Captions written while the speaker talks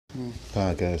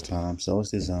Podcast time. So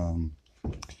it's this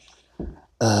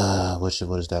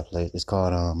what is that place? It's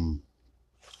called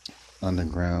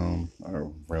Underground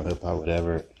or Real Hip Hop,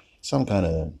 whatever. Some kind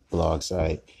of blog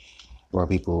site where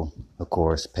people, of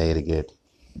course, pay to get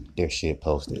their shit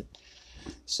posted.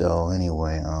 So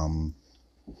anyway,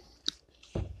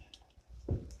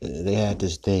 they had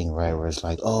this thing, right, where it's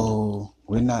like, oh,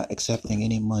 we're not accepting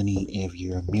any money if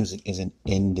your music isn't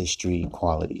industry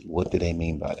quality. What do they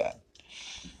mean by that?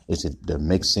 Is it the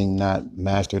mixing not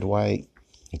mastered right?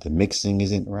 If the mixing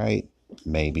isn't right,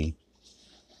 maybe.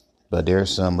 But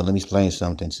let me explain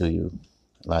something to you.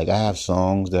 Like, I have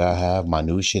songs that my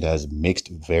new shit has mixed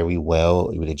very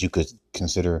well that you could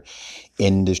consider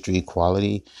industry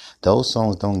quality. Those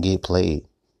songs don't get played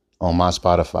on my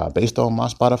Spotify. Based on my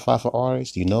Spotify for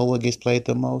artists, you know what gets played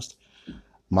the most?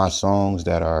 My songs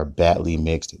that are badly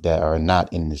mixed, that are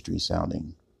not industry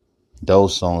sounding.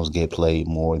 Those songs get played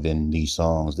more than these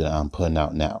songs that I'm putting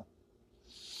out now,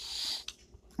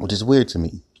 which is weird to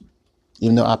me.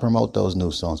 Even though I promote those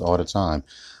new songs all the time,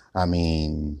 I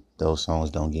mean, those songs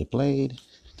don't get played.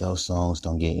 Those songs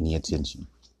don't get any attention.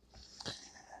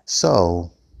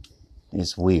 So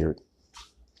it's weird.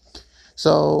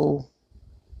 So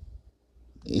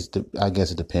I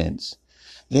guess it depends.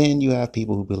 Then you have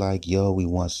people who be like, yo, we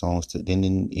want songs to, then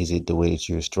is it the way that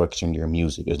you're structuring your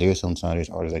music? Because there's artists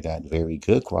that got very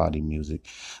good quality music,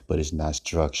 but it's not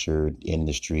structured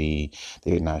industry.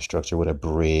 They're not structured with a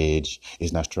bridge.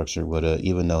 It's not structured with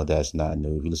even though that's not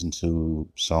new. If you listen to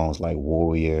songs like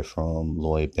Warrior from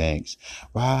Lloyd Banks,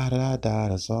 da da da,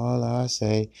 that's all I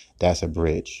say. That's a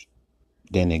bridge.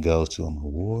 Then it goes to I'm a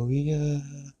warrior.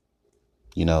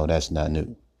 That's not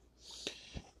new.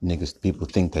 Niggas, people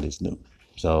think that it's new.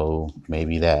 So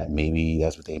maybe that's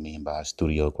what they mean by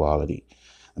studio quality.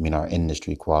 I mean, our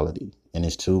industry quality. And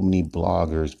it's too many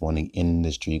bloggers wanting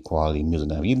industry quality music.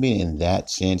 Now, if you mean in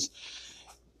that sense,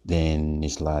 then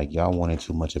it's like y'all wanting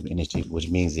too much of industry, which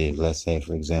means if, let's say,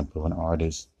 for example, an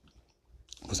artist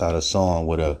puts out a song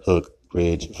with a hook,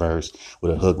 bridge, verse,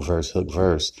 with a hook,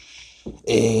 verse,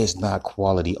 it's not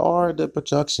quality. Or the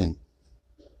production,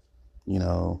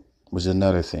 was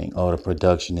another thing. Oh, the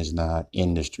production is not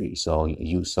industry. So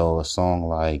you saw a song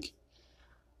like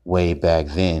way back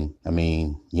then, I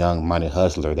mean, Young Money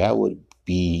Hustler, that would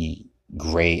be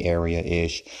gray area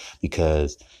ish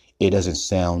because it doesn't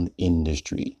sound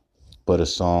industry. But a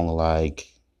song like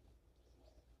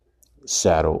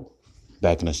Saddle,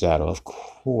 Back in the Saddle, of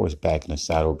course, Back in the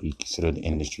Saddle would be considered an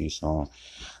industry song,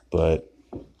 but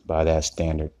by that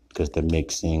standard, because the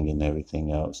mixing and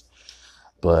everything else.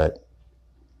 But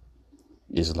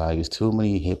it's like it's too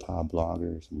many hip hop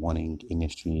bloggers wanting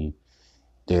industry.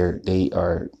 They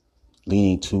are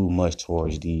leaning too much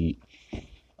towards the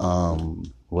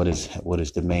what is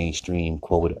the mainstream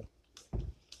quota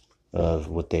of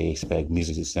what they expect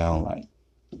music to sound like.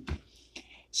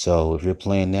 So if you're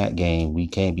playing that game, we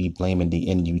can't be blaming the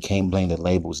indie. We can't blame the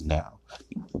labels now,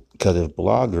 because if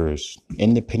bloggers,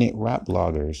 independent rap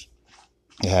bloggers,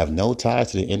 have no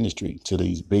ties to the industry, to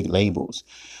these big labels,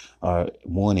 are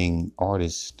wanting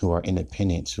artists who are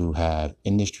independent to have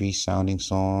industry sounding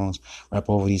songs, rap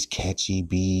over these catchy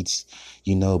beats,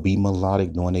 be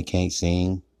melodic knowing they can't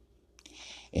sing,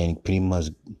 and pretty much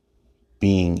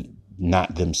being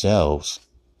not themselves,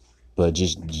 but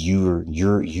just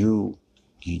you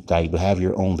like have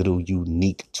your own little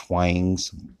unique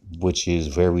twangs, which is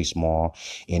very small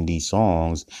in these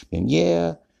songs, then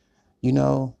yeah,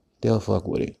 they'll fuck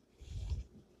with it.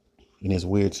 And it's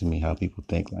weird to me how people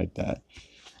think like that.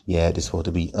 Yeah, it's supposed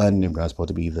to be underground, it's supposed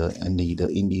to be the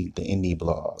indie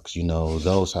blogs,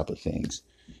 those type of things.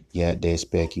 Yeah, they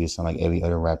expect you to sound like every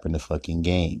other rapper in the fucking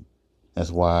game.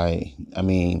 That's why, I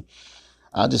mean,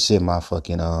 I'll just send my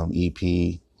fucking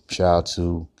EP. Shout out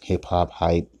to Hip Hop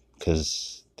Hype,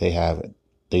 because they have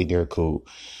it. They're cool.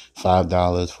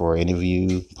 $5 for an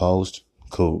interview post,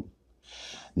 cool.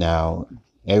 Now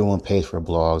everyone pays for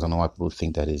blogs. I know why people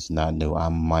think that is not new. I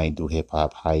might do Hip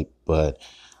Hop Hype, but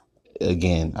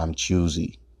again, I'm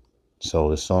choosy.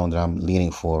 So the song that I'm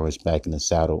leaning for is Back in the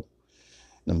Saddle.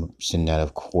 I'm saying that,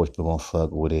 of course, people gonna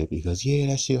fuck with it because, yeah,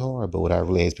 that shit hard. But what I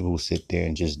realize, people will sit there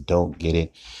and just don't get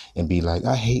it and be like,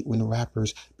 I hate when the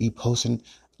rappers be posting.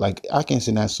 Like, I can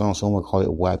sing that song, someone call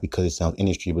it whack because it sounds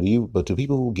industry. But to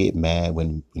people who get mad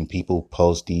when people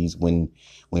post these, when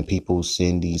people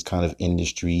send these kind of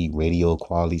industry radio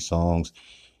quality songs,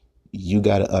 you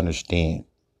gotta understand.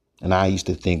 And I used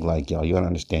to think like, y'all, you gotta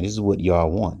understand, this is what y'all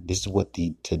want. This is what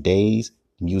the today's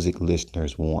music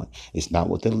listeners want. It's not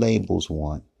what the labels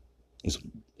want.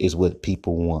 Is what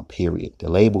people want, period. The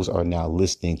labels are now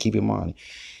listening. Keep in mind,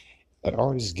 an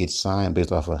artist gets signed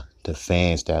based off of the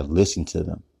fans that listen to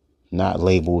them, not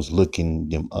labels looking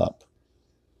them up.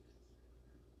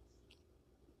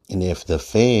 And if the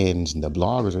fans and the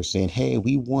bloggers are saying, hey,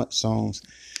 we want songs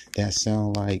that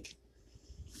sound like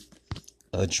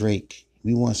a Drake,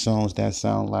 we want songs that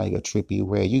sound like a Trippie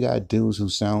Redd, you got dudes who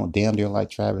sound damn near like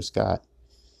Travis Scott.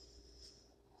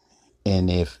 And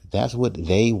if that's what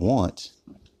they want,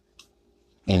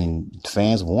 and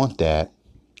fans want that,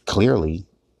 clearly,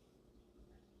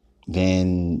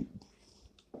 then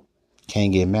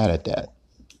can't get mad at that.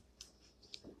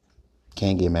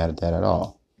 Can't get mad at that at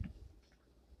all.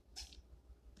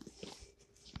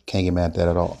 Can't get mad at that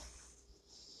at all.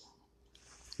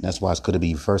 That's why it's good to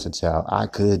be versatile. I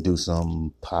could do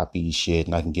some poppy shit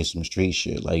and I can get some street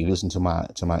shit. Like, listen to my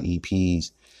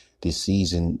EPs this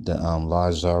season, the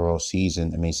Lazaro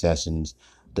sessions.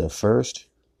 The first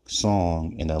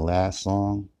song and the last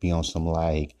song be on some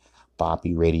like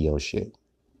boppy radio shit.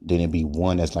 Then it'd be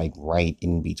one that's like right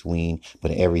in between,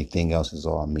 but everything else is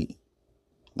all me.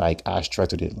 Like, I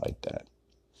structured it like that.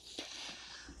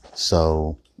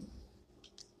 So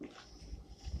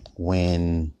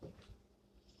when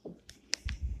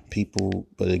people,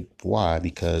 why?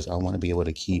 Because I want to be able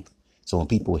to keep. So when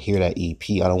people hear that EP,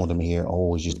 I don't want them to hear,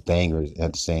 oh, it's just bangers.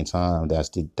 At the same time,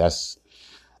 that's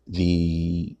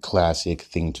the classic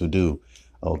thing to do.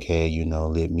 Okay,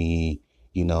 let me,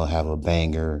 have a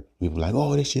banger. People like,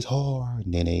 oh, this shit's hard.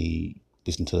 And then they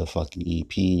listen to the fucking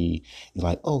EP. You're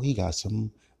like, oh, he got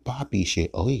some poppy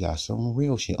shit. Oh, he got some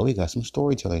real shit. Oh, he got some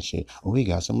storytelling shit. Oh, he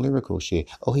got some lyrical shit.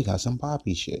 Oh, he got some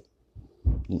poppy shit.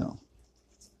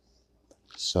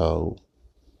 So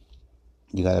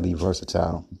you got to be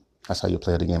versatile. That's how you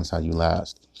play the game. That's how you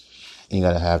last. And you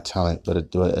got to have talent.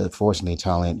 But unfortunately,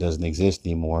 talent doesn't exist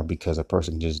anymore because a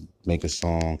person can just make a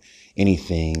song,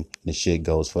 anything, the shit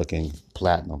goes fucking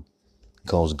platinum,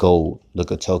 goes gold.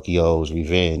 Look at Tokyo's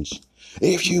Revenge.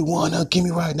 If you want to, give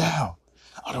me right now.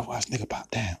 Otherwise, nigga, pop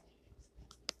down.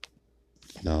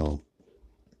 No.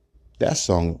 That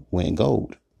song went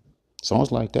gold.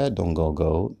 Songs like that don't go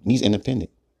gold. He's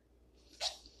independent.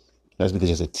 That's because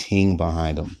there's a team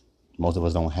behind them. Most of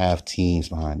us don't have teams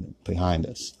behind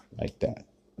us like that.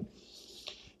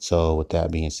 So with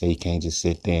that being said, you can't just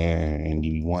sit there and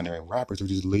you be wondering, rappers are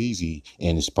just lazy.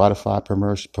 And the Spotify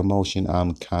promotion,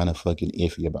 I'm kind of fucking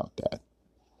iffy about that.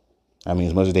 I mean,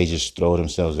 as much as they just throw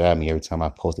themselves at me every time I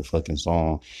post a fucking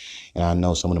song, and I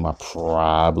know some of them are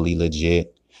probably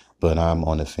legit, but I'm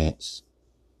on the fence.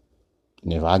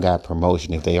 And if I got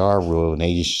promotion, if they are real and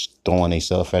they just throwing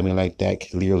themselves at me like that,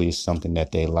 clearly it's something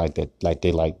that they like,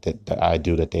 that I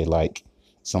do, that they like.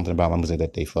 Something about my music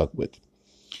that they fuck with.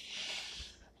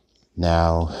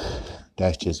 Now,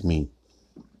 that's just me.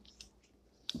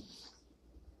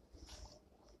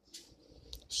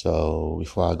 So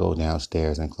before I go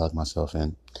downstairs and plug myself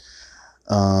in,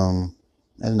 end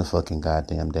of the fucking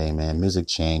goddamn day, man. Music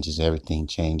changes, everything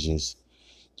changes.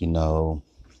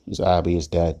 It's obvious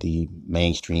that the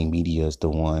mainstream media is the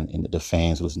one, and the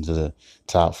fans who listen to the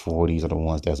top 40s are the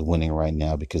ones that's winning right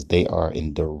now because they are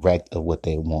in direct of what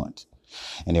they want.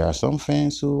 And there are some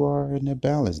fans who are in the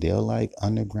balance. They'll like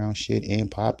underground shit and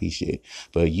poppy shit.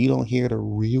 But you don't hear the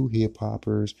real hip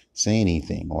hoppers say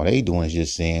anything. All they doing is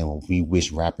just saying, well, we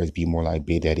wish rappers be more like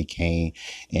Big Daddy Kane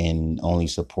and only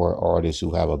support artists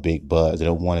who have a big buzz. They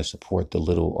don't want to support the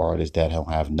little artists that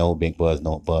don't have no big buzz,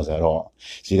 no buzz at all.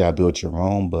 So you got to build your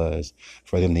own buzz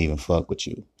for them to even fuck with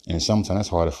you. And sometimes that's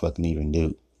hard to fucking even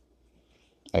do.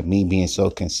 Like me being so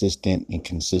consistent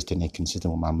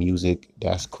with my music,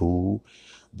 that's cool.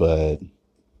 But,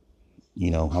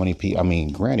 how many people,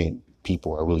 granted,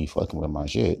 people are really fucking with my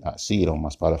shit. I see it on my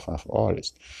Spotify for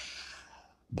artists.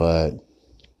 But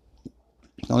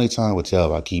the only time will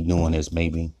tell if I keep doing this,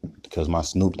 maybe, because my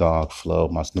Snoop Dogg flow,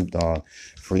 my Snoop Dogg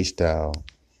freestyle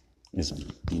is,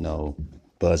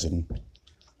 buzzing.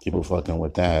 People fucking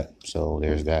with that. So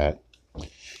there's that.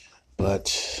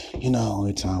 But,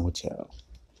 only time will tell.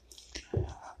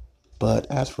 But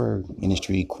as for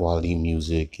industry quality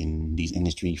music and these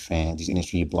industry fans, these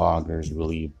industry bloggers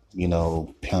really,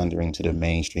 pandering to the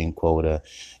mainstream quota,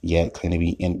 yet claim to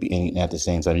be in at the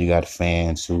same time, you got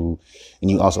fans who,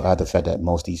 and you also have the fact that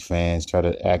most of these fans try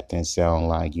to act and sound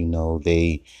like,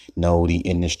 they know the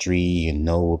industry and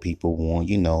know what people want,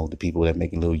 the people that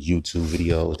make little YouTube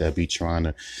videos that be trying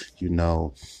to,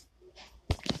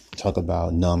 talk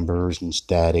about numbers and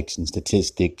statics and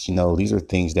statistics. These are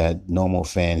things that normal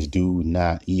fans do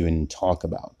not even talk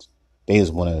about. They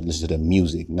just want to listen to the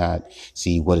music, not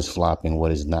see what is flopping,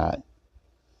 what is not.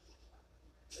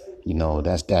 You know,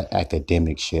 that's that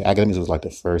academic shit. Academics was like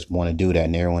the first one to do that,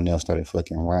 and everyone else started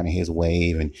fucking riding his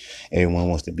wave, and everyone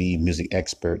wants to be music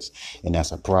experts, and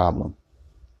that's a problem.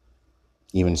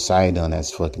 Even Sidon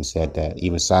has fucking said that.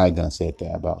 Even Sidon said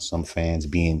that about some fans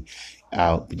being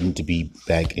out to be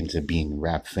back into being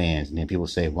rap fans. And then people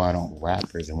say, why don't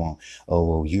rappers and won't, oh,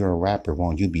 well, you're a rapper,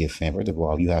 won't you be a fan? First of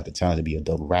all, if you have the talent to be a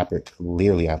dope rapper,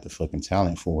 clearly I have the fucking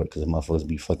talent for it because the motherfuckers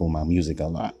be fucking with my music a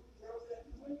lot.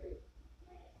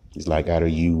 It's like either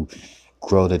you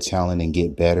grow the talent and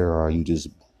get better or you just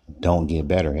don't get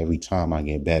better. Every time I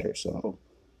get better. So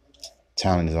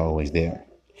talent is always there.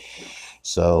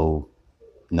 So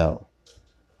no.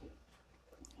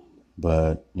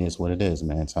 But it's what it is,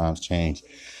 man. Times change.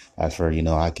 I've heard,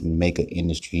 I can make an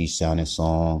industry sounding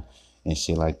song and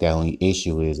shit like that. Only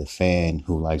issue is a fan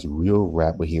who likes real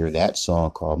rap will hear that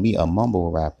song called me a mumble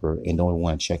rapper and don't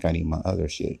want to check out any of my other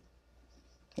shit.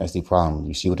 That's the problem.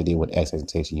 You see what they did with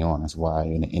XXXTentacion. That's why,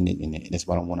 and that's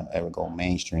why I don't want to ever go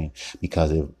mainstream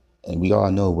because and we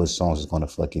all know what songs is going to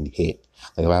fucking hit.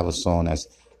 Like if I have a song that's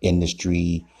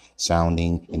industry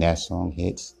sounding and that song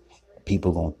hits,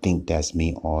 people gonna think that's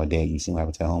me all day. You see what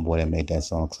I tell homeboy that made that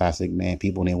song classic, man.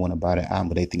 People didn't want to buy the album,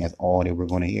 but they think that's all they were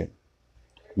gonna hear.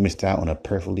 Missed out on a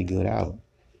perfectly good album.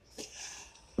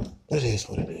 But it is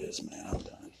what it is, man. I'm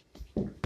done.